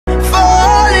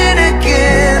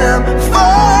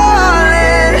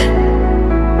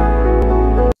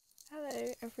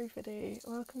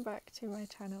welcome back to my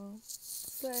channel.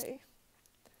 So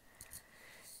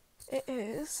it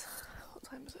is, what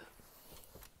time is it?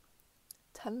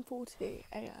 10:40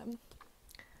 AM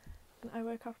and I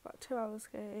woke up about 2 hours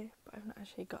ago, but I've not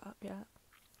actually got up yet.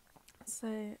 So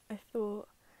I thought,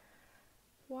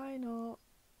 why not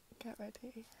get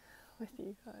ready with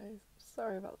you guys?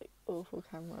 Sorry about the awful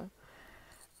camera.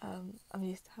 I'm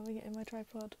used to having it in my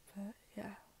tripod, but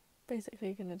yeah,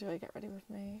 basically gonna do a get ready with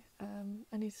me.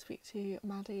 I need to speak to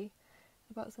Maddie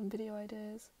about some video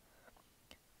ideas,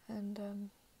 and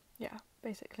yeah,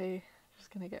 basically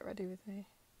just gonna get ready with me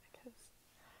because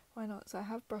why not? So I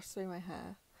have brushed through my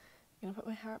hair. I'm gonna put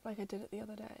my hair up like I did it the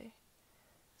other day.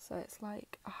 So it's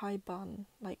like a high bun,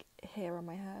 like here on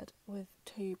my head, with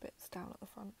 2 bits down at the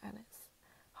front, and it's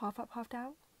half up, half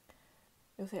down.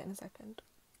 You'll see it in a second.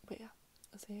 But yeah,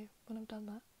 I'll see you when I've done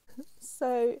that.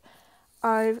 So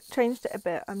I've changed it a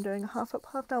bit. I'm doing a half up,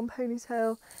 half down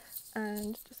ponytail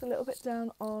and just a little bit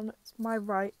down on my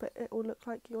right, but it will look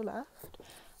like your left.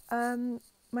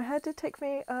 My hair did take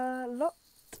me a lot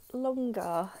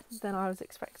longer than I was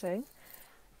expecting,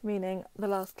 meaning the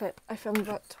last clip I filmed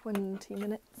about 20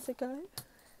 minutes ago.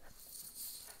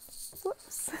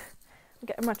 Whoops. I'm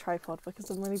getting my tripod because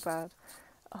I'm really bad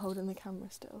at holding the camera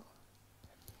still.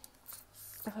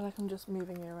 I feel like I'm just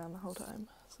moving you around the whole time,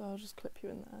 so I'll just clip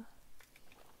you in there.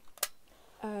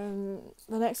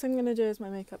 The next thing I'm going to do is my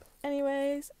makeup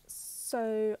anyways,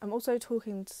 so I'm also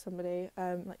talking to somebody,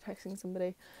 like texting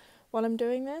somebody while I'm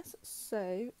doing this,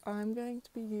 so I'm going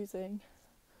to be using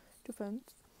 2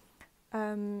 phones.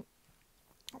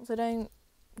 So don't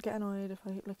get annoyed if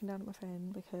I keep looking down at my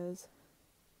phone, because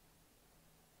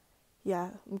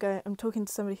yeah, I'm talking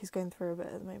to somebody who's going through a bit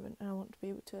at the moment and I want to be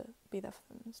able to be there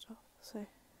for them and stuff, so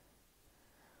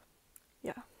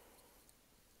yeah.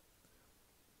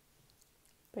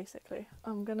 Basically,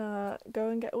 I'm gonna go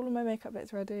and get all of my makeup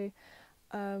bits ready.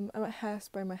 I might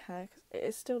hairspray my hair because it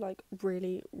is still like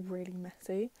really, really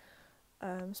messy,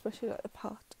 especially like the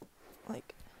part.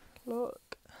 Like,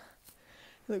 look,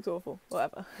 it looks awful.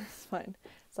 Whatever, it's fine.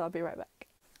 So I'll be right back.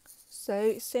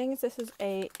 So, seeing as this is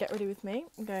a get ready with me,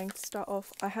 I'm going to start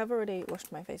off. I have already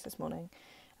washed my face this morning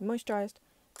and moisturised,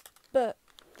 but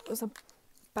it was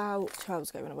about 2 hours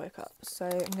ago when I woke up. So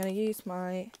I'm going to use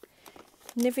my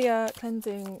Nivea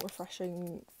cleansing,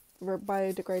 refreshing,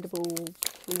 biodegradable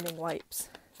cleaning wipes,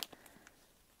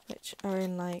 which are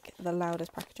in like the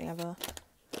loudest packaging ever.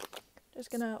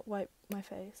 Just gonna wipe my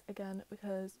face again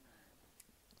because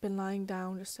I've been lying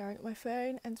down just staring at my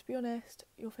phone, and to be honest,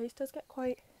 your face does get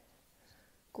quite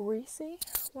greasy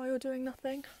while you're doing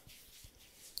nothing.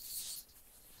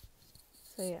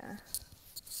 So yeah.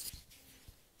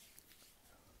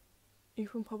 You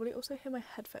can probably also hear my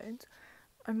headphones.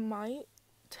 I might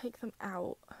take them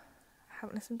out. I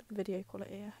haven't listened to the video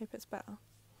quality. I hope it's better.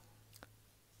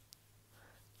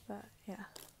 But yeah,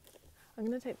 I'm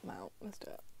gonna take them out. Let's do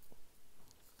it.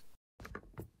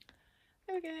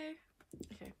 There we go.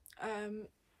 Okay.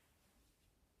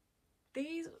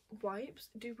 These wipes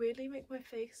do weirdly make my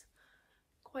face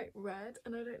quite red,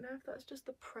 and I don't know if that's just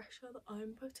the pressure that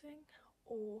I'm putting,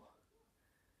 or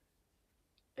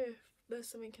if there's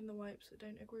something in the wipes that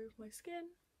don't agree with my skin.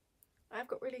 I've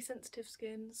got really sensitive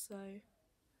skin, so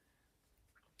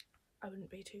I wouldn't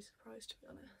be too surprised, to be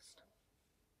honest.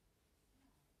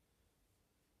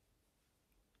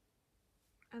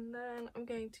 And then I'm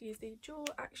going to use the Dual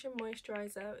Action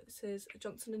Moisturiser. This is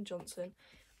Johnson & Johnson.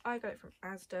 I got it from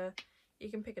Asda. You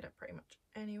can pick it up pretty much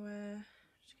anywhere.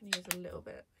 I'm just going to use a little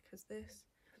bit because this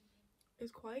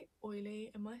is quite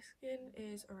oily and my skin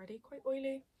is already quite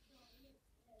oily.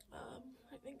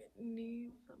 I think it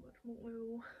needs that much more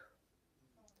oil.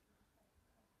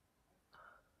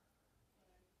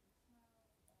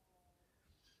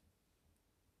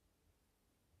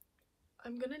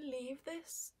 I'm going to leave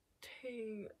this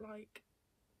to like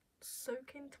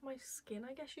soak into my skin,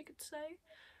 I guess you could say,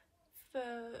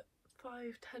 for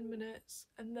 5-10 minutes,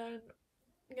 and then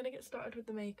I'm gonna get started with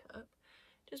the makeup,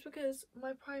 just because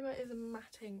my primer is a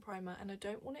matting primer and I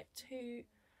don't want it to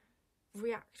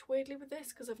react weirdly with this,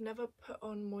 because I've never put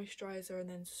on moisturiser and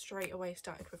then straight away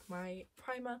started with my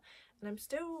primer, and I'm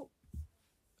still,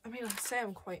 I mean, I say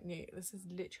I'm quite new. This is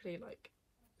literally like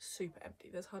super empty.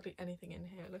 There's hardly anything in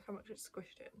here. Look how much it's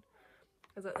squished in.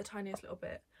 There's like the tiniest little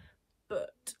bit,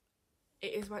 but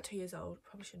it is about 2 years old.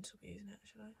 Probably shouldn't still be using it,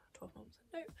 should I? 12 months.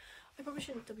 No, I probably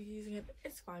shouldn't still be using it, but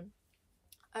it's fine.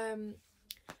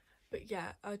 But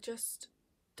yeah, I just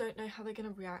don't know how they're going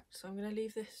to react, so I'm going to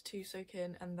leave this to soak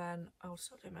in and then I'll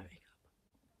start doing my makeup.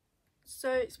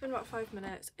 So it's been about 5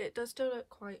 minutes. It does still look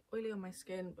quite oily on my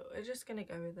skin, but we're just going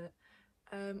to go with it.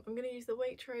 I'm going to use the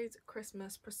Waitrose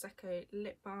Christmas Prosecco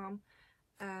Lip Balm,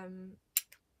 and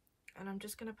I'm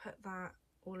just going to put that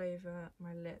all over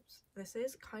my lips. This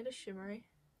is kind of shimmery,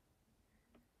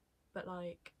 but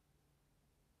like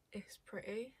it's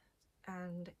pretty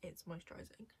and it's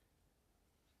moisturising.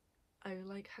 I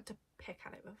like had to pick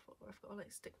at it before. I've got to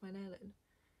like stick my nail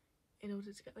in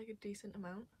order to get like a decent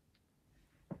amount.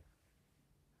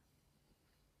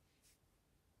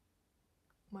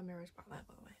 My mirror's back there,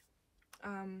 by the way.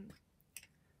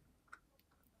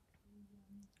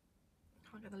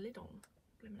 Can't get the lid on.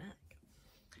 Blimmin' heck.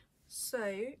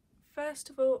 So first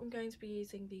of all, I'm going to be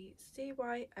using the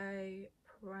CYO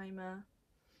primer.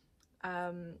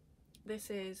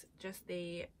 This is just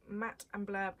the Matte and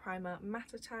Blur Primer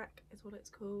Matte Attack is what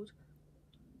it's called.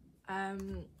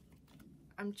 I'm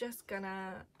just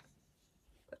gonna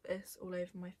put this all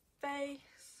over my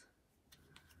face.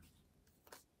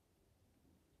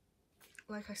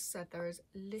 Like I said, there is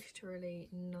literally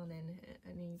none in here.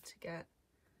 I need to get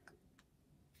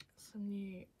some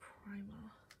new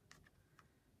primer,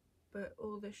 but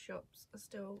all the shops are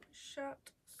still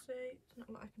shut, so there's not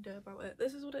a lot I can do about it.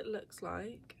 This is what it looks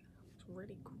like. It's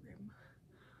really grim.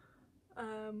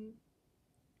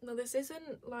 No, this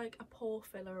isn't like a pore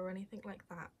filler or anything like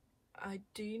that. I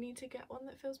do need to get one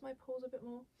that fills my pores a bit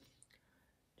more,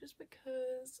 just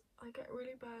because I get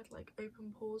really bad like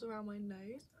open pores around my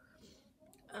nose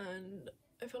and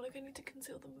I feel like I need to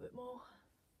conceal them a bit more.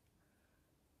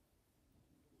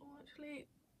 Well, actually,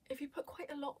 if you put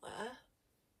quite a lot there,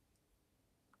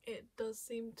 it does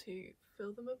seem to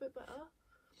fill them a bit better.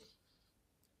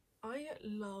 I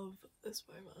love this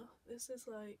primer. This is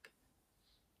like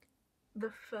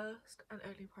the first and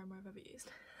only primer I've ever used.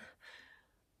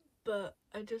 But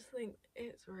I just think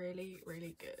it's really,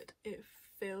 really good. It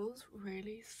feels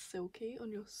really silky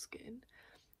on your skin.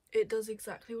 It does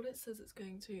exactly what it says it's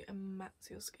going to and mattes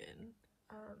your skin.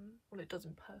 Well, it does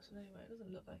in person anyway. It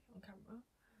doesn't look like it on camera.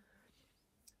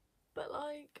 But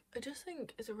like, I just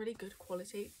think it's a really good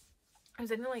quality. I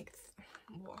was only like,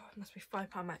 what, it must be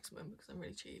 £5 maximum because I'm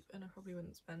really cheap and I probably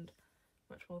wouldn't spend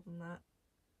much more than that.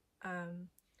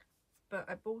 But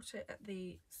I bought it at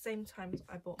the same time as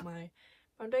I bought my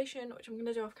foundation, which I'm going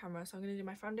to do off camera. So I'm going to do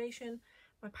my foundation,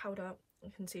 my powder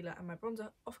and concealer and my bronzer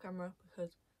off camera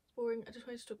because it's boring. I just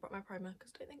wanted to talk about my primer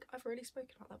because I don't think I've really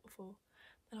spoken about that before.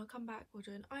 Then I'll come back, we'll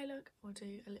do an eye look, we'll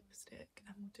do a lipstick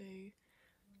and we'll do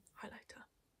highlighter.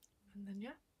 And then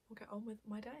yeah, we'll get on with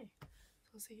my day.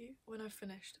 I'll see you when I've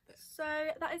finished this. So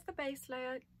that is the base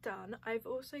layer done. I've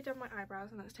also done my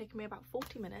eyebrows and that's taken me about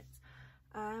 40 minutes.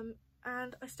 And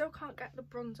I still can't get the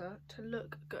bronzer to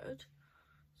look good.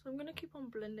 So I'm going to keep on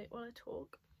blending it while I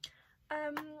talk.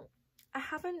 I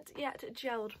haven't yet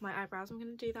gelled my eyebrows. I'm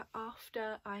going to do that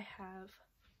after I have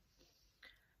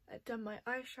done my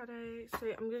eyeshadow.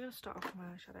 So I'm going to start off with my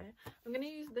eyeshadow. I'm going to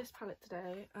use this palette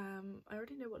today. I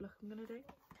already know what look I'm going to do.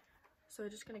 So I'm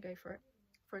just going to go for it.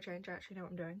 For a change, I actually know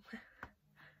what I'm doing.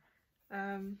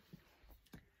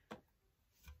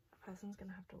 Person's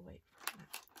gonna have to wait for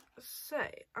that. So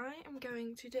I am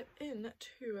going to dip into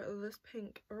this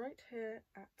pink right here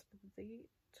at the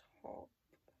top.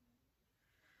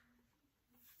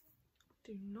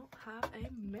 Do not have a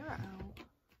mirror out.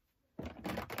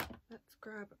 Let's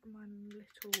grab my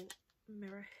little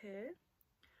mirror here.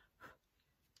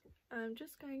 I'm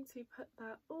just going to put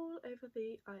that all over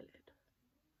the eyelid.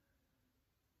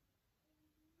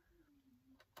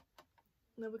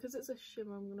 Now, because it's a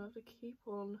shimmer, I'm gonna have to keep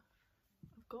on.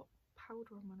 I've got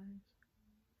powder on my nose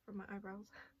from my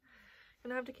eyebrows. I'm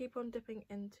gonna have to keep on dipping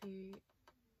into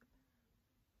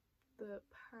the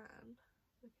pan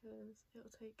because it'll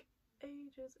take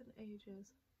ages and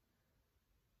ages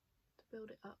to build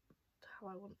it up to how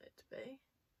I want it to be.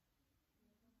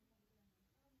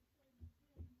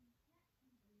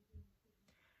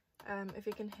 If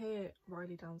you can hear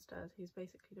Riley downstairs, he's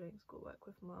basically doing schoolwork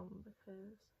with Mum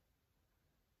because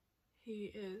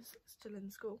he is still in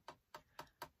school.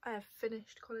 I have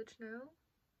finished college now.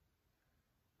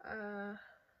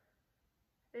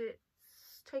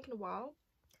 It's taken a while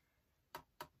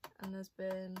and there's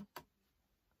been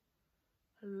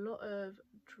a lot of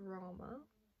drama,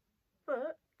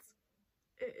 but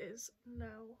it is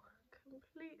now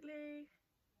completely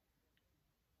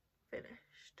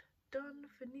finished. Done,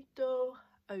 finito,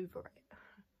 over it.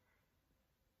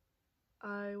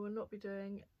 I will not be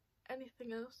doing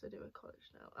anything else to do with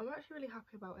college now. I'm actually really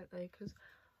happy about it though because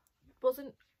I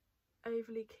wasn't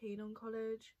overly keen on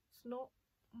college. It's not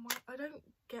my, I don't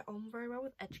get on very well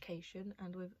with education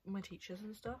and with my teachers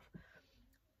and stuff.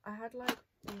 I had like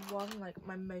one, like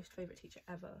my most favourite teacher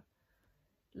ever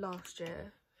last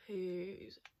year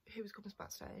who was called Miss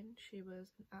Batstone. She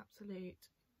was an absolute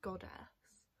goddess.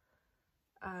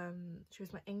 She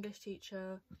was my English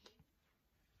teacher.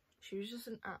 She was just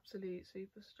an absolute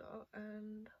superstar,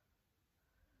 and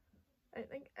I don't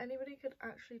think anybody could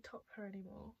actually top her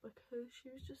anymore because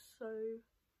she was just so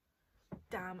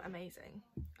damn amazing.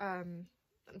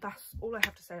 That's all I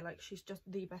have to say. Like, she's just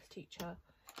the best teacher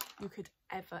you could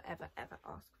ever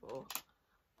ask for.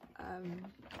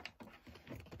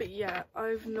 But yeah,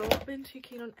 I've not been too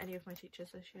keen on any of my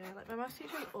teachers this year. Like, my maths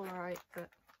teacher was alright, but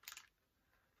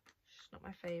she's not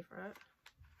my favourite.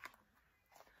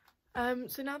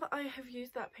 So now that I have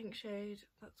used that pink shade,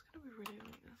 that's gonna be really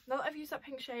annoying. Now that I've used that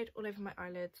pink shade all over my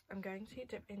eyelids, I'm going to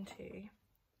dip into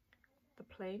the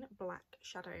plain black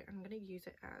shadow. I'm going to use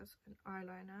it as an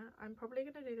eyeliner. I'm probably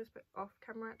going to do this bit off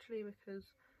camera actually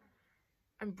because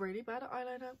I'm really bad at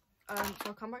eyeliner. So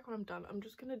I'll come back when I'm done. I'm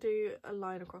just going to do a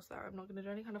line across there. I'm not going to do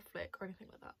any kind of flick or anything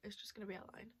like that. It's just going to be a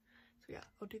line. So yeah,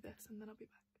 I'll do this and then I'll be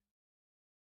back.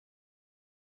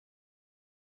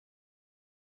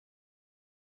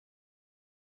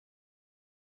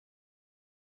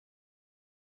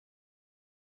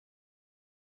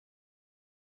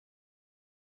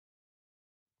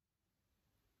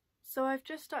 So I've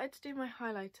just started to do my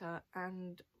highlighter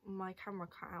and my camera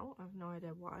cut out. I have no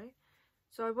idea why.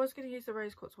 So I was going to use the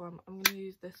rose quartz one. I'm going to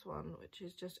use this one, which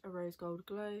is just a rose gold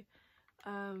glow.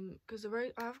 Because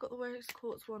I have got the rose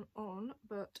quartz one on,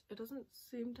 but it doesn't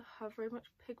seem to have very much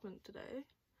pigment today.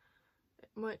 It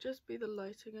might just be the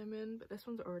lighting I'm in, but this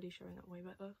one's already showing up way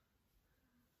better.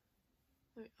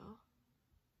 There we are.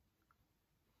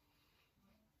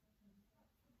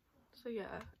 So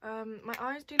yeah, my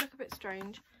eyes do look a bit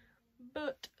strange,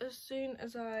 but as soon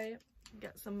as I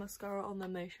get some mascara on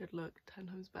them, they should look 10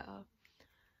 times better.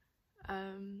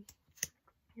 I'm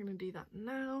gonna do that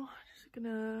now.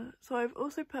 So I've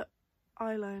also put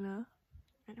eyeliner.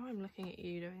 I know I'm looking at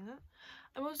you doing that.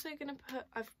 I'm also gonna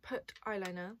I've put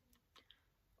eyeliner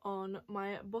on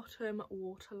my bottom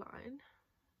waterline.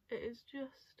 It is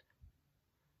just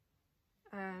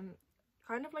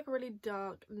kind of like a really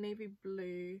dark navy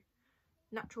blue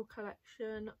Natural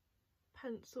Collection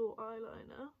pencil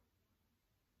eyeliner,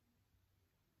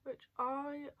 which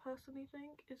I personally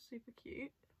think is super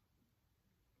cute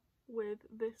with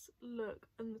this look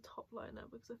and the top liner,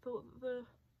 because I thought that the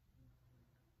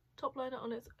top liner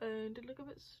on its own did look a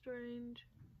bit strange.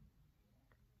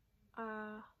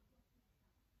 But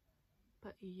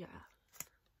yeah,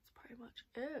 that's pretty much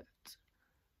it.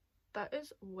 That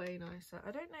is way nicer.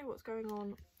 I don't know what's going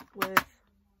on with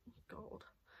gold.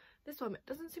 This one, it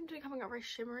doesn't seem to be coming out very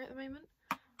shimmery at the moment.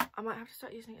 I might have to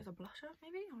start using it as a blusher,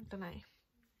 maybe? I don't know.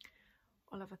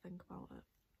 I'll have a think about it.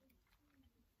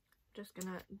 Just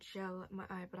gonna gel my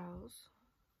eyebrows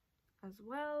as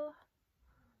well.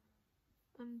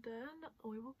 And then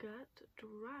we will get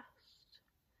dressed.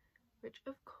 Which,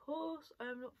 of course,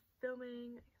 I am not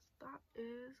filming, because that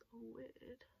is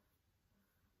weird.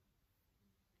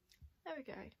 There we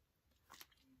go.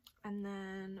 And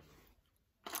then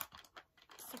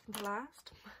second to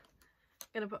last,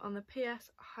 gonna put on the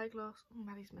PS High Gloss. Oh,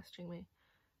 Maddie's messaging me.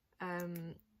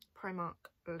 Primark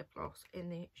lip gloss in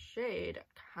the shade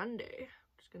Candy.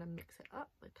 I'm just gonna mix it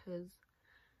up because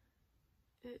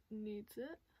it needs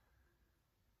it.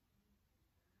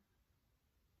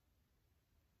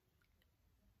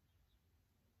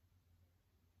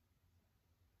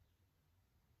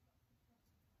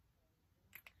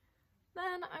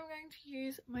 Then I'm going to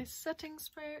use my setting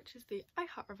spray, which is the I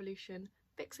Heart Revolution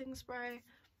fixing spray.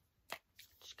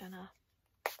 Just gonna,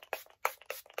 of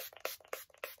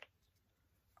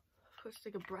course,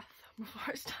 take a breath before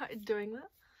I started doing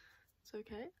that. It's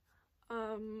okay.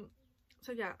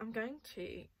 So yeah, I'm going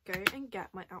to go and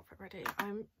get my outfit ready.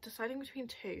 I'm deciding between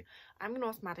two. I'm gonna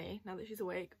ask Maddie, now that she's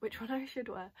awake, which one I should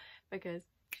wear, because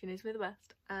she knows me the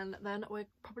best. And then we're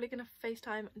probably gonna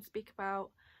FaceTime and speak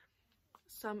about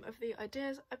some of the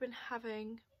ideas I've been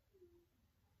having.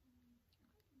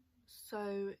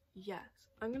 So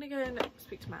yes, I'm gonna go and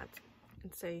speak to Mads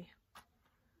and see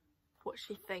what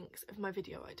she thinks of my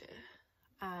video idea.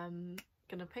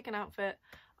 Gonna pick an outfit.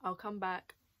 I'll come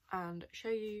back and show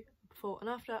you before and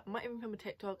after. I might even film a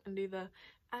TikTok and do the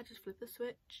I just flip the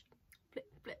switch, flip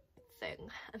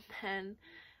thing, and then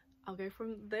I'll go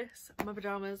from this, my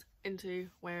pajamas, into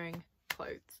wearing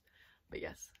clothes. But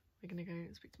yes, we're gonna go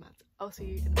and speak to Mads. I'll see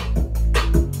you in a minute.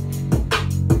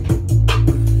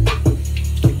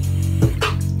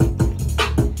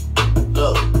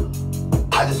 Look,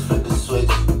 I just flipped the switch.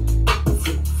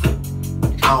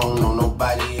 I don't know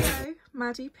nobody else. So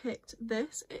Maddie picked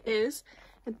this. It is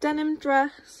a denim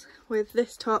dress with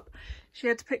this top. She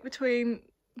had to pick between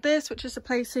this, which is a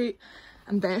play suit,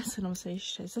 and this, and obviously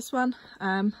she chose this one.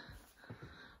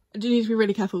 I do need to be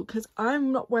really careful because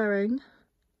I'm not wearing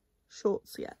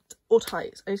shorts yet, or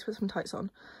tights. I need to put some tights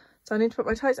on. So I need to put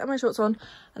my tights and my shorts on,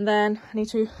 and then I need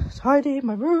to tidy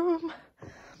my room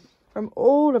from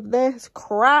all of this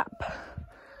crap.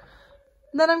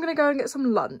 And then I'm going to go and get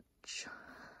some lunch,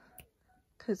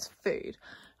 because food.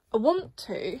 I want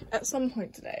to, at some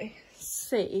point today,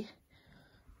 see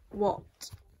what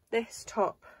this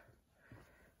top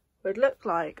would look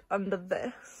like under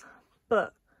this,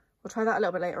 but we'll try that a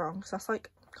little bit later on, because that's like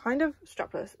kind of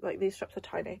strapless. Like, these straps are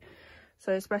tiny,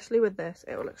 so especially with this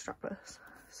it will look strapless.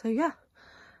 So yeah,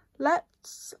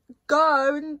 let's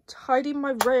go and tidy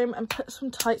my room and put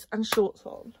some tights and shorts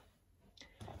on.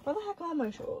 Where the heck are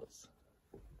my shorts?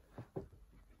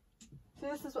 See,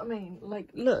 this is what I mean.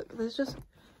 Like, look, there's just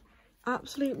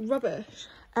absolute rubbish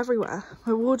everywhere.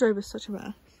 My wardrobe is such a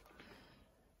mess.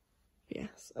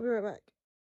 Yes, I'll be right back.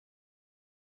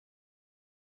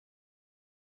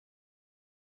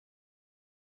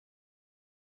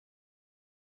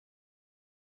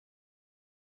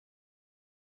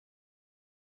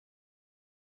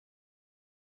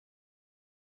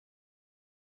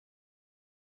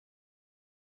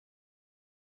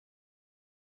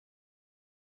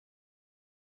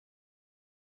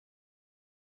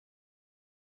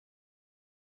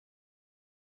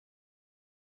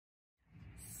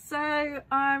 So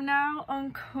I'm now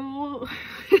on call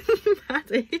with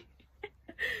Maddie.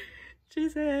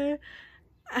 She's here.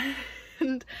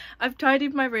 And I've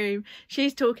tidied my room.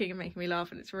 She's talking and making me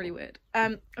laugh, and it's really weird.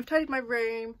 I've tidied my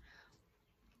room,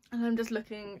 and I'm just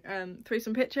looking through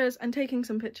some pictures and taking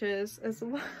some pictures as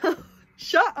well.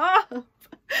 Shut up!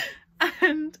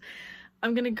 And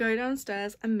I'm gonna go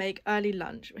downstairs and make early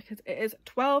lunch because it is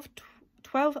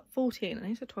 12:14.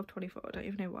 I said 12:24. I don't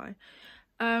even know why.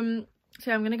 So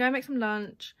I'm gonna go make some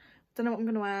lunch. Don't know what I'm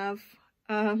gonna have.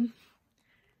 Gonna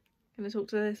talk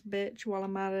to this bitch while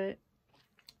I'm at it.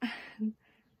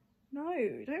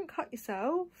 No, don't cut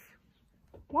yourself.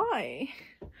 Why?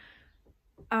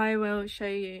 I will show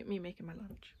you me making my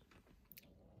lunch.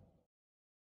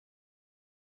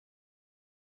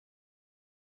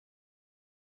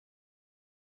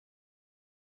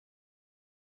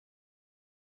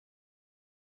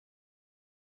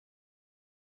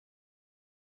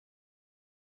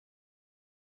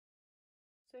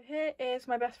 So here is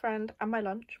my best friend and my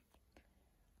lunch.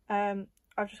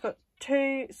 I've just got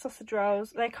 2 sausage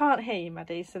rolls. They can't hear you,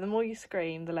 Maddie, so the more you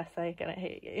scream, the less they're gonna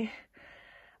hear you.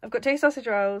 I've got 2 sausage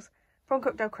rolls, prawn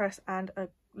cocktail crust, and a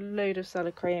load of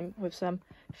salad cream with some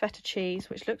feta cheese,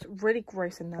 which looks really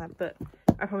gross in there, but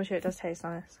I promise you it does taste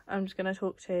nice. I'm just gonna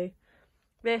talk to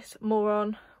this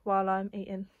moron while I'm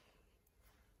eating.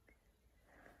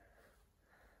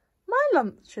 My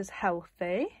lunch is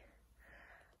healthy.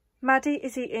 Maddie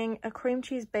is eating a cream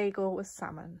cheese bagel with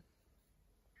salmon.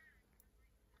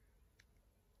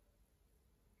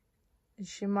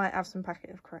 She might have some packet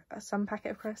of crisps, a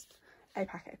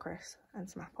packet of crisps, and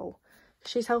some apple.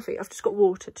 She's healthy. I've just got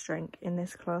water to drink in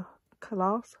this cup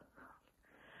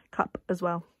as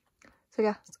well. So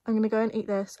yes, I'm gonna go and eat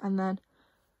this, and then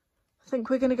I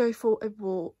think we're gonna go for a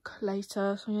walk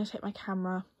later. So I'm gonna take my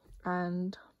camera,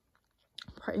 and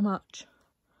pretty much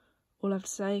all I have to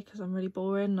say, because I'm really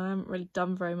boring and I haven't really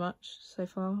done very much so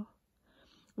far.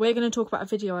 We're gonna talk about a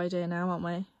video idea now, aren't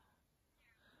we?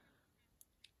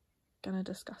 Gonna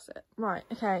discuss it. Right,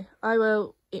 okay, I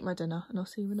will eat my dinner and I'll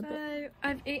see you in a bit. So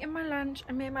I've eaten my lunch,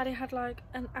 and me and Maddie had like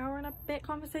an hour and a bit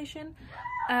conversation.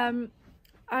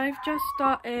 I've just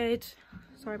started,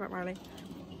 sorry about Riley.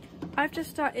 I've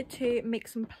just started to make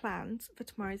some plans for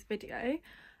tomorrow's video.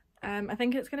 I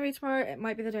think it's gonna be tomorrow, it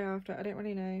might be the day after, I don't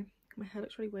really know. My hair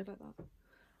looks really weird like that.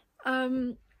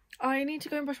 I need to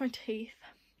go and brush my teeth.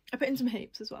 I put in some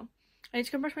hoops as well. I need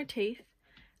to go and brush my teeth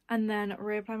and then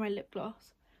reapply my lip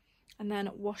gloss, and then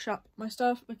wash up my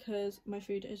stuff because my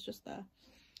food is just there.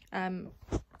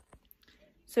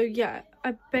 So yeah,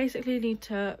 I basically need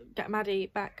to get Maddie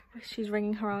back. She's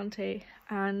ringing her auntie,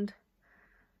 and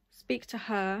speak to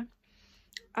her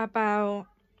about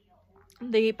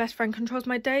the best friend controls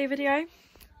my day video.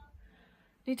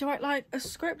 Need to write like a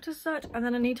script as such, and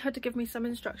then I need her to give me some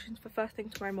instructions for first thing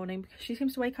tomorrow morning, because she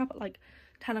seems to wake up at like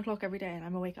 10 o'clock every day and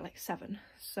I'm awake at like 7.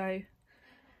 So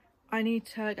I need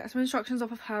to get some instructions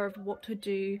off of her of what to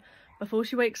do before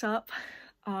she wakes up.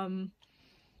 I'll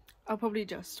probably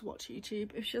just watch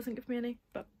YouTube if she doesn't give me any,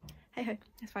 but hey ho,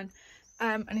 it's fine.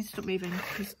 I need to stop moving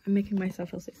because I'm making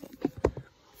myself feel sick.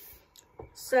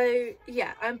 So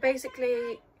yeah, I'm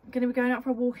basically going to be going out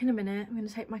for a walk in a minute. I'm going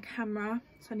to take my camera,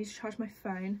 so I need to charge my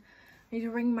phone. I need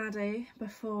to ring Maddie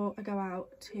before I go out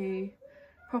to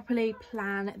properly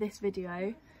plan this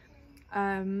video.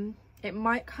 It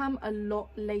might come a lot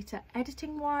later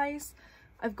editing wise.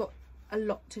 I've got a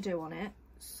lot to do on it,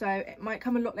 so it might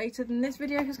come a lot later than this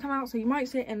video has come out, so you might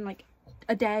see it in like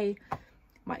a day,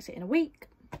 might see it in a week,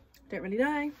 don't really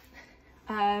know.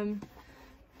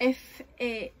 If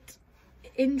it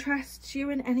interests you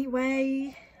in any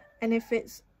way, and if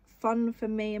it's fun for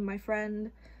me and my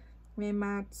friend, me and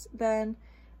Mads, then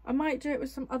I might do it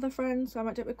with some other friends. So I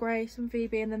might do it with Grace and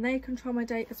Phoebe, and then they control my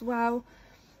date as well.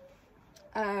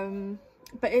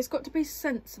 But it's got to be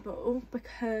sensible,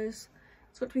 because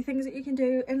it's got to be things that you can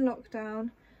do in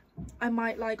lockdown. I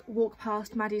might like walk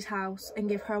past Maddie's house and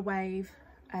give her a wave,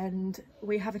 and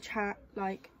we have a chat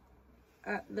like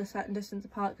at the certain distance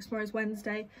apart, because tomorrow's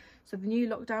Wednesday, so the new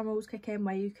lockdown rules kick in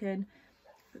where you can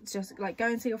just like go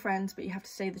and see your friends, but you have to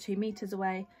stay the 2 meters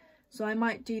away. So I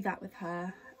might do that with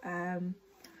her.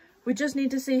 We just need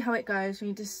to see how it goes.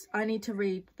 I need to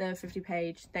read the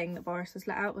 50-page thing that Boris has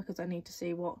let out, because I need to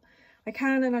see what I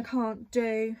can and I can't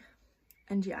do.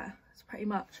 And yeah, that's pretty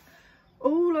much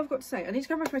all I've got to say. I need to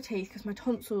go brush my teeth, because my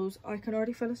tonsils, I can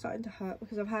already feel are starting to hurt,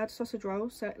 because I've had sausage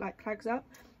rolls, so it like clogs up.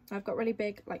 I've got really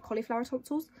big like cauliflower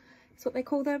tonsils, that's what they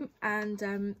call them, and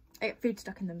I get food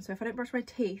stuck in them, so if I don't brush my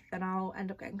teeth then I'll end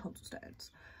up getting tonsil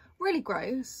stones. Really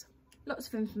gross. Lots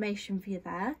of information for you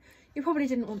there. You probably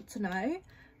didn't want to know,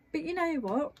 but you know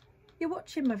what, you're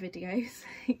watching my videos.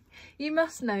 You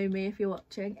must know me if you're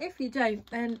watching. If you don't,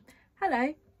 then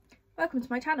hello, welcome to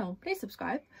my channel, please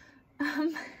subscribe.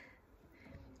 Let's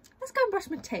go and brush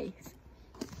my teeth.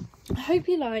 I hope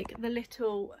you like the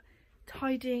little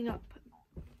tidying up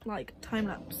like time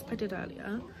lapse I did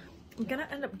earlier. I'm gonna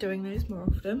end up doing those more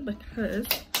often, because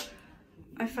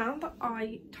I found that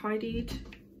I tidied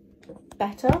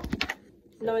better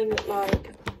knowing that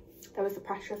like there was the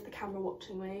pressure of the camera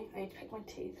watching me. I need to pick my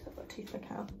teeth, so I've got a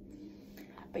toothpick out.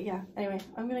 But yeah, anyway,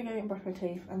 I'm gonna go and brush my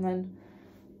teeth, and then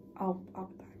I'll be back.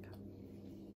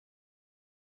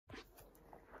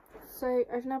 So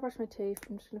I've now brushed my teeth.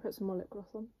 I'm just gonna put some more lip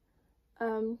gloss on.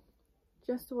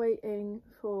 Just waiting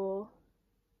for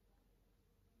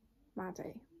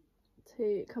Maddie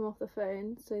to come off the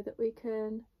phone so that we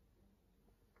can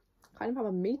kind of have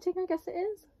a meeting, I guess it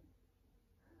is,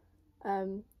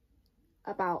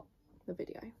 about the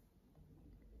video.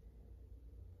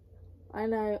 I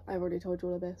know I've already told you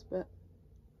all of this, but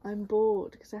I'm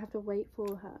bored because I have to wait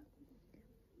for her.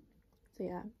 So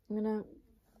yeah, I'm gonna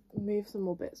move some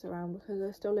more bits around because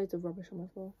there's still loads of rubbish on my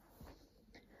floor,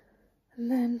 and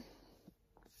then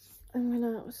I'm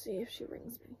gonna see if she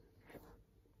rings me.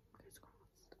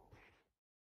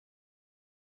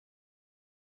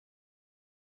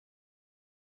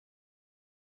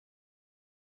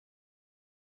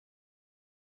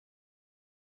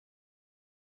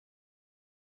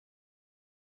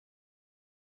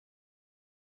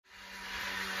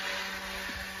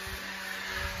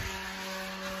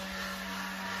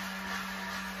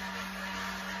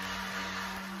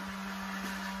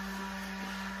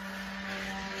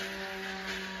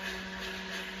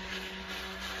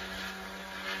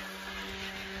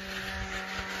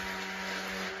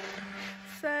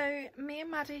 So me and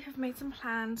Maddie have made some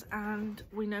plans and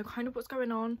we know kind of what's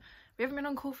going on. We haven't been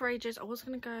on call for ages. I was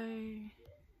gonna go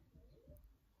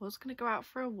out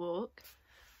for a walk,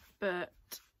 but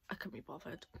I couldn't be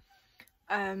bothered.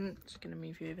 Just gonna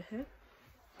move you over here.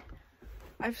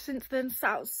 I've since then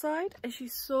sat outside, as you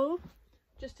saw,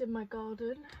 just in my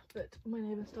garden, but my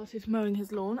neighbour started mowing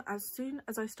his lawn as soon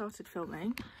as I started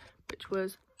filming, which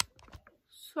was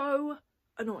so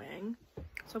annoying.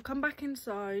 So I've come back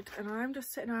inside and I'm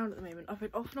just sitting around at the moment. I've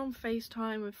been off and on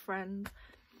FaceTime with friends,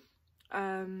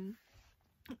 and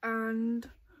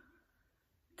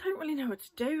don't really know what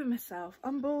to do with myself.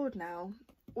 I'm bored now.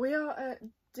 We are at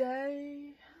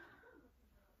day...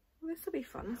 Well, this will be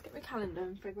fun. Let's get my calendar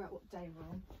and figure out what day we're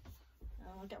on.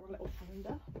 I'll get my little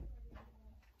calendar.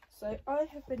 So I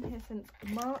have been here since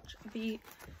March the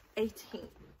 18th.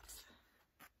 So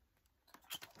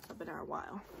I've been out a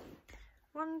while.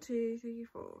 1, 2, 3,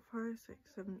 4, 5,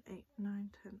 6, 7, 8, 9,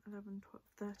 10, 11,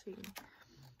 12, 13,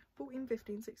 14,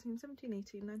 15, 16, 17,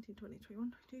 18, 19, 20,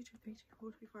 21, 22, 23,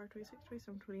 24, 25, 26,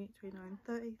 27, 28, 29,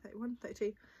 30, 31,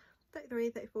 32, 33,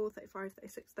 34, 35,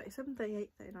 36, 37, 38,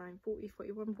 39, 40,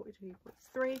 41, 42,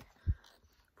 43,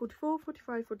 44,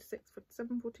 45, 46,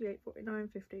 47, 48, 49,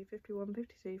 50, 51,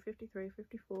 52, 53,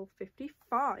 54,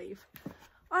 55.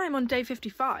 I am on day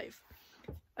 55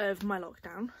 of my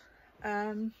lockdown.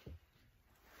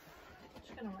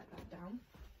 Just gonna write that down.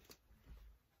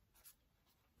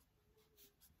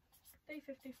 Day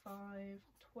 55,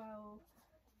 12,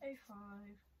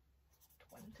 05,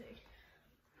 20.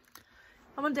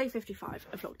 I'm on day 55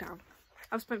 of lockdown.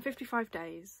 I've spent 55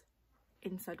 days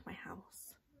inside my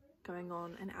house, going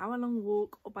on an hour-long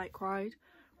walk or bike ride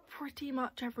pretty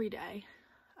much every day.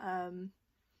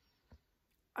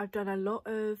 I've done a lot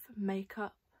of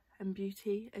makeup and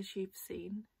beauty, as you've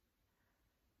seen,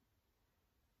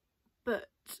 but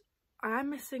I am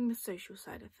missing the social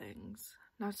side of things.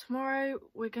 Now tomorrow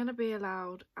we're going to be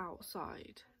allowed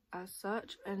outside as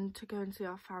such and to go and see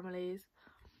our families,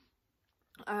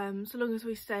 so long as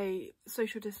we stay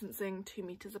social distancing 2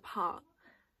 meters apart.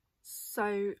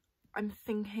 So I'm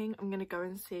thinking I'm going to go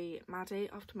and see Maddie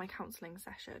after my counselling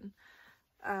session,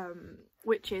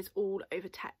 which is all over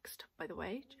text, by the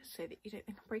way, just so that you don't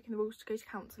think I'm breaking the rules to go to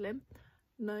counselling.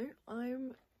 No,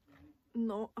 I'm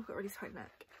not. I've got a really tight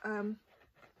neck.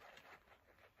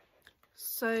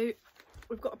 So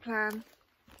we've got a plan,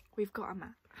 we've got a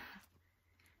map,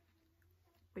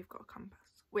 we've got a compass.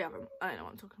 We haven't, I don't know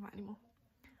what I'm talking about anymore.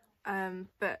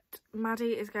 But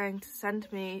Maddie is going to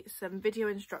send me some video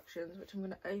instructions, which I'm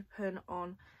going to open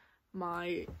on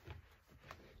my,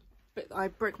 but I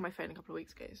broke my phone a couple of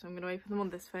weeks ago, so I'm going to open them on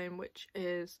this phone, which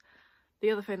is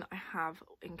the other phone that I have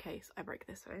in case I break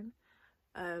this phone.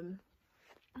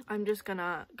 I'm just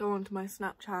gonna go onto my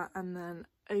Snapchat and then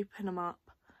open them up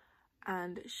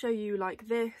and show you like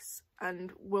this,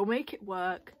 and we'll make it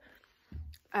work.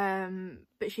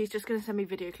 But she's just gonna send me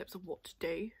video clips of what to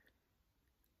do,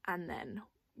 and then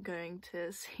going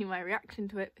to see my reaction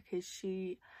to it, because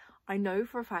I know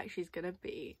for a fact she's gonna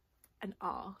be an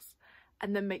arse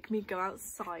and then make me go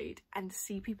outside and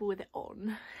see people with it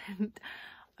on. And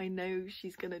I know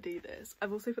she's gonna do this.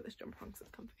 I've also put this jumper on because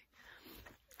it's comfy.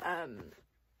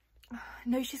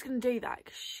 No, she's gonna do that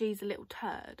because she's a little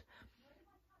turd.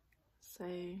 So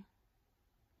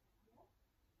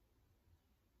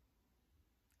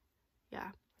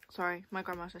yeah, sorry, my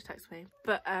grandma just texted me,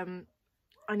 but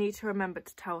I need to remember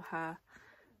to tell her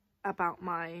about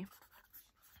my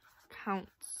counselling,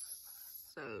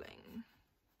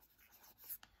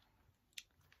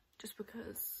 just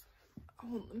because I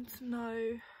want them to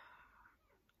know.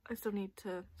 I still need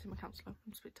to see my counsellor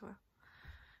and speak to her,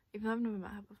 even though I've never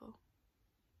met her before.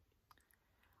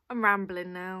 I'm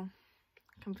rambling now.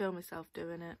 I can feel myself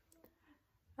doing it.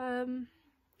 I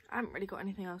haven't really got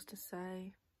anything else to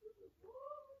say.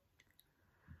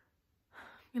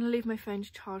 I'm gonna leave my phone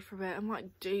to charge for a bit. I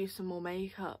might do some more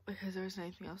makeup because there isn't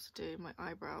anything else to do. My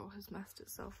eyebrow has messed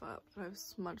itself up and I've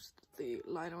smudged the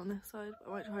liner on this side. I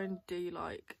might try and do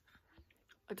like,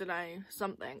 I don't know,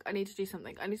 something. I need to do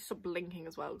something. I need to stop blinking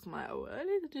as well because I'm like, oh, I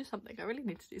need to do something. I really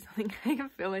need to do something. I can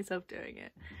feel myself doing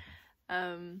it.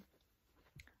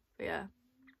 But yeah,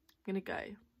 I'm gonna go.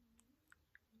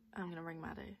 I'm gonna ring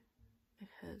Maddie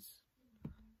because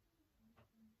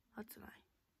I don't know.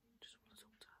 Just want to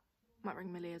talk to her. Might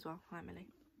ring Millie as well. Hi Millie.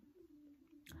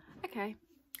 Okay.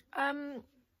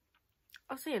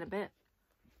 I'll see you in a bit.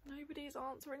 Nobody's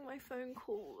answering my phone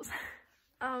calls.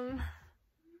 I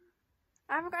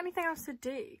haven't got anything else to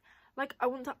do. Like, I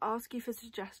want to ask you for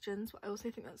suggestions, but I also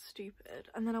think that's stupid.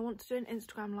 And then I want to do an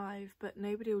Instagram live, but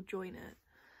nobody will join it.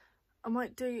 I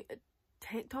might do a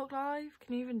TikTok live.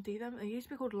 Can you even do them? They used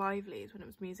to be called Livelies when it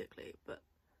was Musical.ly, but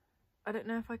I don't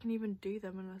know if I can even do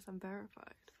them unless I'm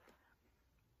verified.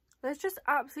 There's just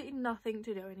absolutely nothing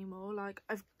to do anymore. Like,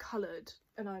 I've coloured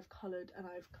and I've coloured and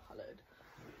I've coloured.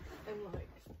 And like,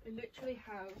 I literally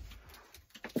have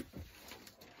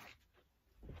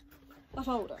a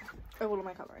folder of all of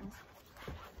my colourings.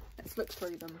 Let's look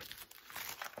through them.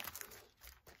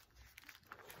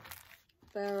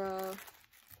 There are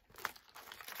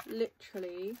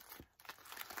literally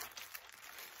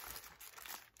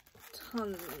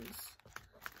tons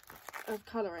of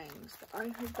colourings that I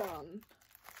have done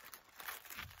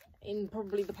in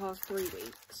probably the past 3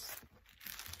 weeks.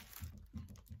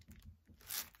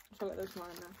 I feel like there's more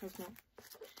in there, there's more.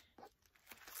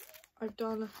 I've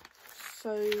done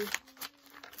so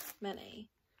many,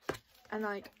 and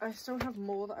like I still have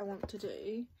more that I want to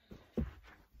do,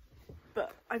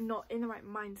 but I'm not in the right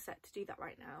mindset to do that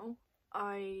right now.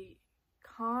 I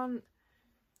can't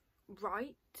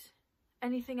write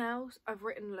anything else. I've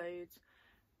written loads.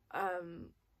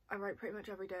 I write pretty much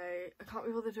every day. I can't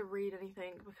be bothered to read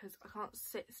anything because I can't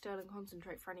sit still and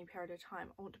concentrate for any period of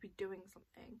time. I want to be doing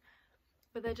something,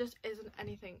 but there just isn't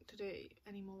anything to do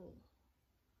anymore.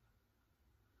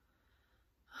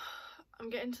 I'm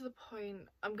getting to the point,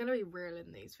 I'm gonna be real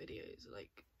in these videos,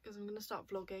 like, because I'm gonna start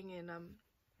vlogging in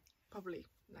probably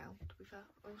now, to be fair.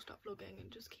 I'll start vlogging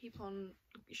and just keep on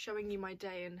showing you my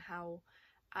day and how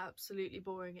absolutely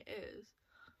boring it is.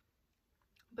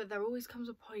 But there always comes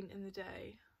a point in the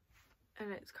day,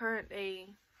 and it's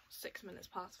currently 6 minutes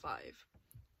past 5,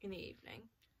 in the evening.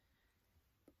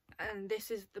 And this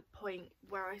is the point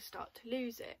where I start to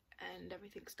lose it and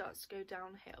everything starts to go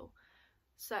downhill.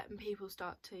 Certain people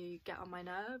start to get on my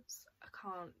nerves. I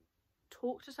can't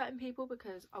talk to certain people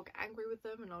because I'll get angry with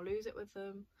them and I'll lose it with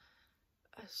them.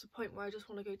 It's the point where I just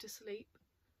want to go to sleep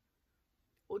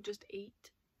or just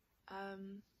eat.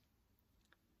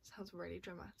 Sounds really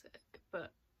dramatic,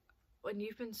 but when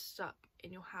you've been stuck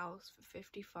in your house for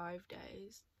 55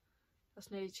 days, that's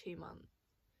nearly 2 months.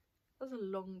 That's a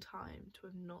long time to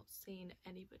have not seen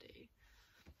anybody.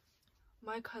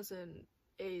 My cousin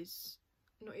is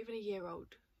not even a year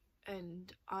old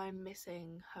and I'm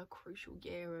missing her crucial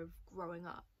year of growing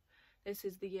up. This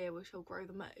is the year where she'll grow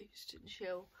the most, and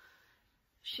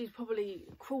she's probably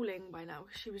crawling by now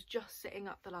because she was just sitting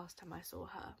up the last time I saw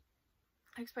her.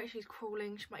 I expect she's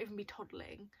crawling, she might even be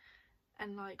toddling,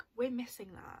 and like we're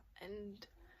missing that, and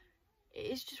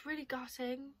it is just really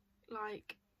gutting.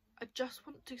 Like, I just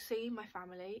want to see my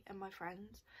family and my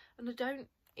friends, and I don't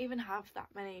even have that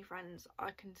many friends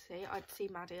I can see. I'd see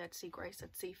Maddie, I'd see Grace,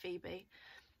 I'd see Phoebe,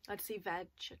 I'd see Veg,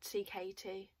 I'd see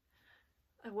Katie.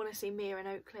 I want to see Mia and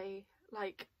Oakley.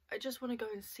 Like, I just want to go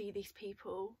and see these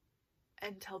people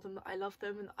and tell them that I love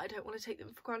them and that I don't want to take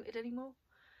them for granted anymore.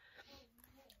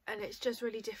 And it's just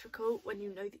really difficult when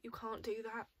you know that you can't do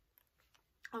that.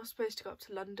 I was supposed to go up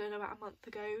to London about a month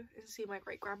ago and see my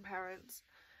great grandparents,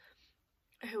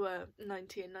 who are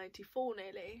 90 and 94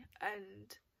 nearly,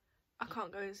 and I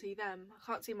can't go and see them. I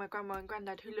can't see my grandma and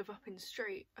granddad who live up in the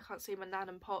street. I can't see my nan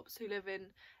and pops who live in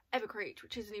Evercreech,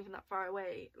 which isn't even that far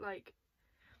away. Like,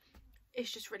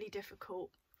 it's just really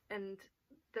difficult, and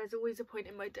there's always a point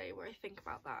in my day where I think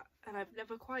about that, and I've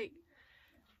never quite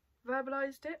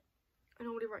verbalised it. I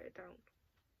normally write it down,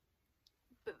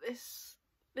 but this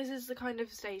is the kind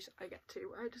of stage that I get to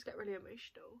where I just get really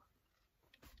emotional.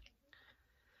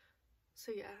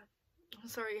 So yeah, I'm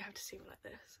sorry you have to see me like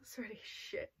this. It's really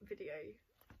shit video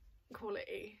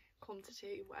quality,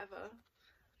 quantity, whatever,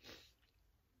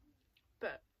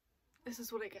 but this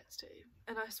is what it gets to,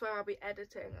 and I swear I'll be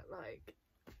editing at like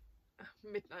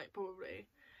midnight probably,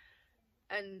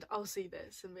 and I'll see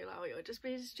this and be like, oh, you're just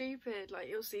being stupid. Like,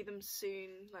 you'll see them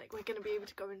soon. Like, we're gonna be able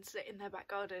to go and sit in their back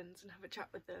gardens and have a chat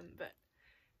with them, but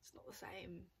it's not the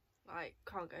same. Like,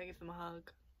 can't go and give them a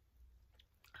hug.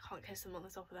 I can't kiss them on the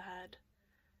top of the head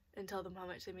and tell them how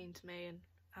much they mean to me and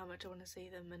how much I want to see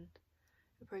them and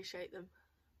appreciate them,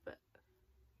 but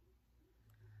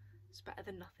it's better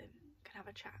than nothing. Can have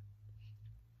a chat,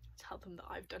 tell them that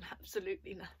I've done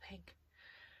absolutely nothing.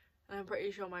 And I'm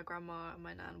pretty sure my grandma and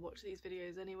my nan watch these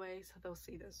videos anyway, so they'll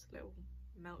see this little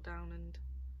meltdown and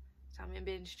tell me I'm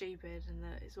being stupid and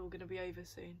that it's all going to be over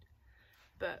soon.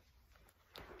 But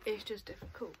it's just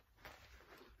difficult,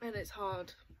 and it's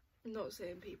hard not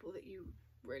seeing people that you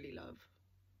really love.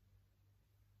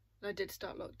 And I did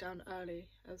start lockdown early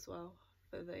as well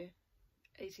for the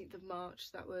 18th of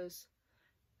March. That was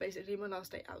basically my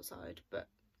last day outside, but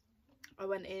I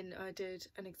went in, I did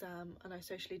an exam, and I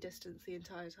socially distanced the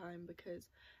entire time because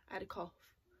I had a cough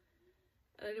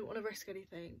and I didn't want to risk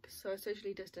anything. So I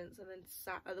socially distanced and then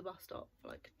sat at the bus stop for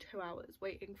like 2 hours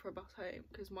waiting for a bus home,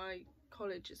 because my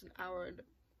college is an hour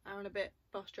and a bit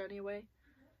bus journey away.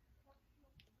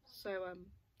 So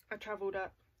I travelled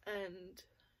up and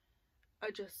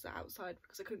I just sat outside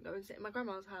because I couldn't go and sit in my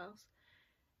grandma's house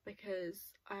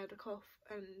because I had a cough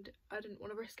and I didn't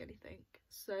want to risk anything.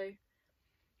 So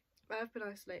I've been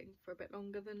isolating for a bit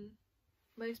longer than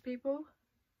most people,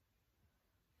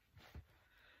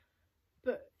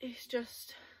 but it's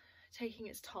just taking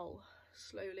its toll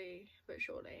slowly but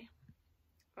surely,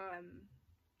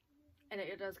 and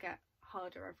it does get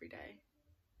harder every day,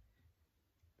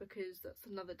 because that's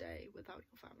another day without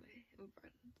your family and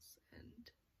friends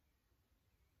and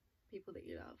people that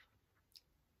you love.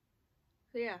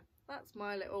 So yeah, that's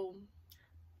my little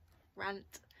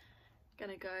rant.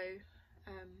 Gonna go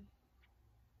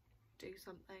do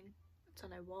something. I don't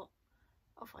know what.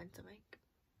 I'll find something.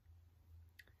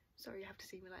 Sorry you have to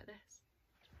see me like this.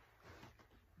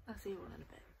 I'll see you all in a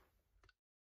bit.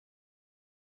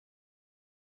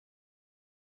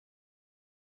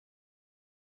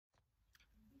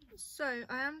 So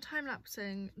I am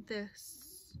time-lapsing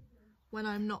this when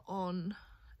I'm not on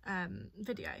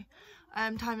video.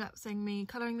 I'm time-lapsing me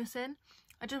colouring this in.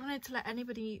 I just wanted to let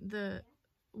anybody that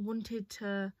wanted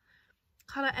to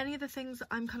colour any of the things that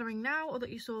I'm colouring now, or that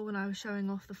you saw when I was showing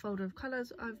off the folder of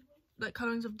colours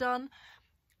colourings I've done.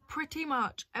 Pretty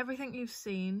much everything you've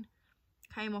seen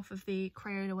came off of the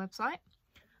Crayola website.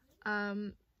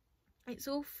 It's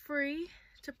all free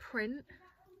to print.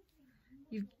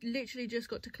 You've literally just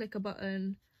got to click a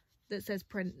button that says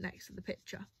print next to the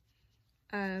picture.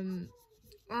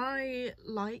 I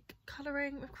like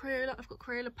colouring with Crayola. I've got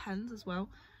Crayola pens as well.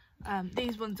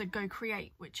 These ones are Go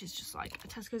Create, which is just like a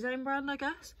Tesco's own brand, I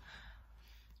guess.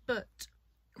 But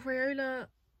Crayola,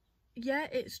 yeah,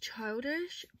 it's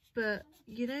childish, but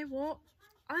you know what?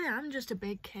 I am just a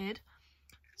big kid.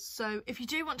 So if you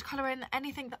do want to colour in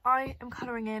anything that I am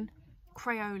colouring in,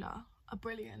 Crayola are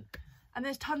brilliant. And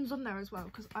there's tons on there as well,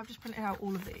 because I've just printed out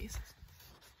all of these.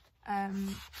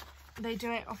 They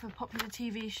do it off of popular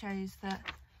TV shows that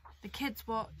the kids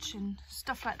watch and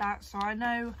stuff like that. So I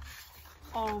know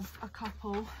of a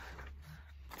couple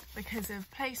because of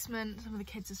placement. Some of the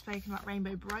kids have spoken about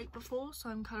Rainbow Bright before, so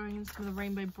I'm colouring in some of the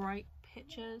Rainbow Bright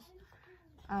pictures.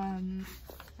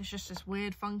 It's just this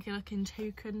weird funky looking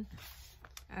toucan,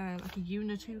 like a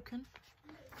unitoucan.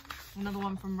 Another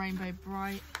one from Rainbow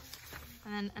Bright,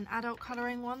 and then an adult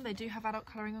colouring one. They do have adult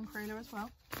colouring on Crayola as well,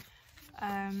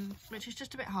 which is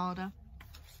just a bit harder.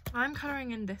 I'm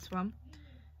colouring in this one.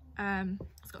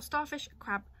 It's got a starfish, a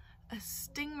crab, a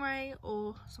stingray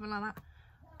or something like that,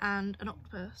 and an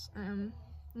octopus. And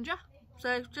yeah,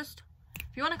 so just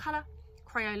if you want to colour,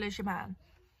 Crayola's your man.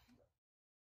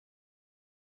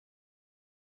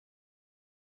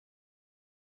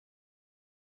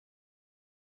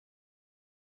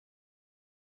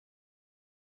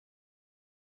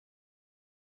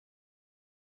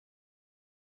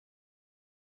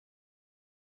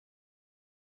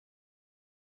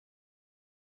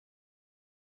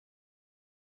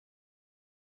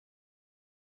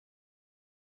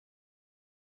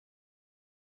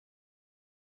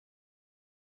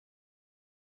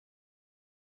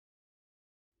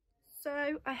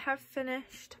 So I have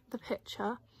finished the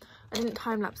picture. I didn't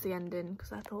time lapse the ending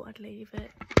because I thought I'd leave it.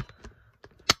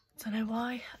 Don't know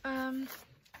why.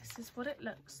 This is what it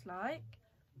looks like.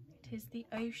 It is the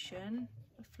ocean,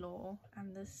 the floor,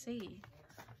 and the sea.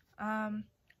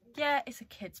 Yeah, it's a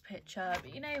kid's picture,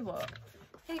 but you know what?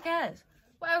 Who cares?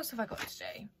 What else have I got to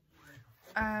do?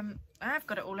 I have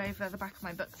got it all over the back of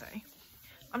my book though.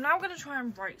 I'm now going to try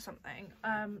and write something.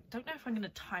 Don't know if I'm going to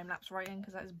time lapse writing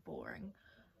because that is boring.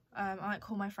 I might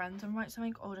call my friends and write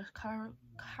something, or just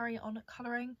carry on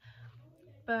colouring,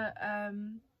 but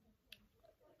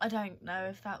I don't know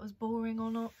if that was boring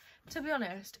or not. To be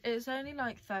honest, it's only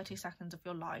like 30 seconds of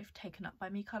your life taken up by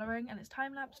me colouring, and it's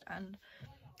time lapsed and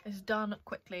it's done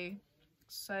quickly,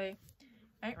 so I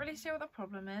don't really see what the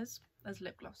problem is. There's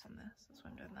lip gloss on this, that's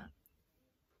why I'm doing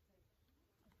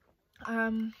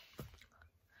that.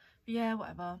 But yeah,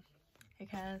 whatever, who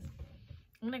cares.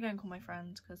 I'm gonna go and call my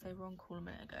friends because they were on call a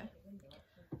minute ago,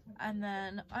 and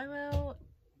then I will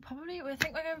probably, we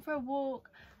think we're going for a walk.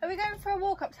 Are we going for a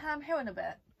walk up Tam Hill in a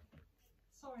bit?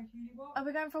 Sorry, you what? Are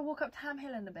we going for a walk up Tam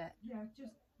Hill in a bit? Yeah,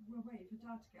 just we're waiting for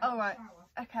Dad to get out of the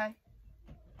shower. Okay.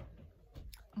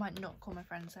 I might not call my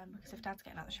friends then, because if Dad's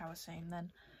getting out of the shower soon,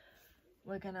 then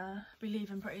we're gonna be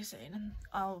leaving pretty soon, and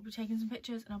I'll be taking some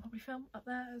pictures, and I'll probably film up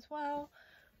there as well.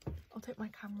 I'll take my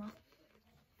camera.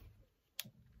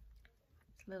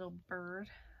 Little bird.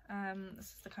 This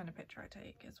is the kind of picture I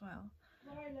take as well.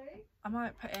 Riley? I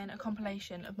might put in a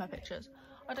compilation of my pictures,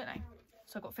 I don't know.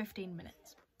 So I've got 15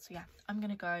 minutes, so yeah, I'm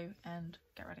gonna go and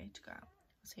get ready to go out.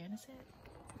 I'll see you in a sec.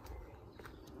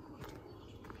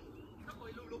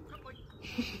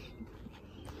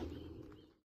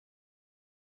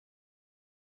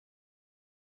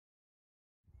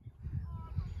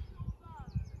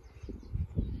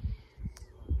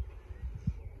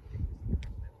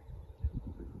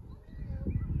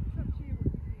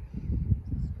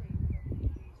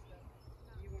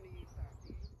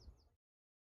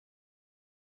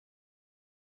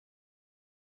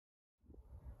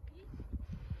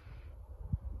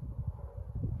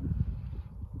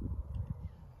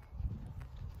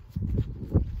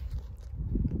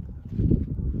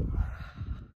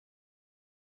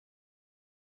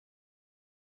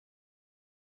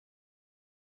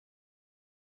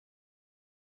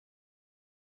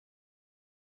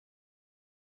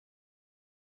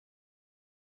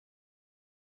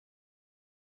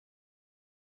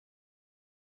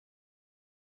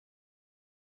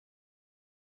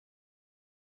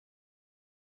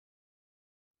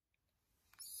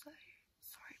 So,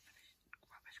 sorry for the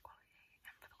rubbish quality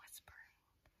and for the whispering.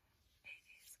 It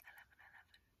is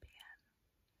 11:11 PM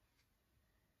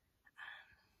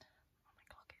and oh my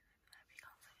clock is over there, but you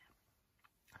can't see it.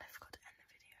 And I forgot to end the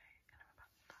video and I'm about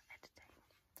to start editing.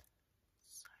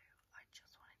 So I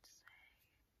just wanted to say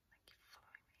thank you for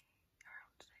following me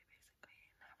around today basically,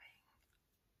 and having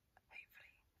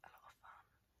hopefully a lot of fun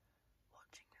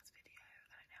watching this video. I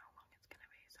don't know how long it's going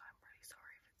to be, so I'm really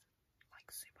sorry if it's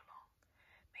like super long.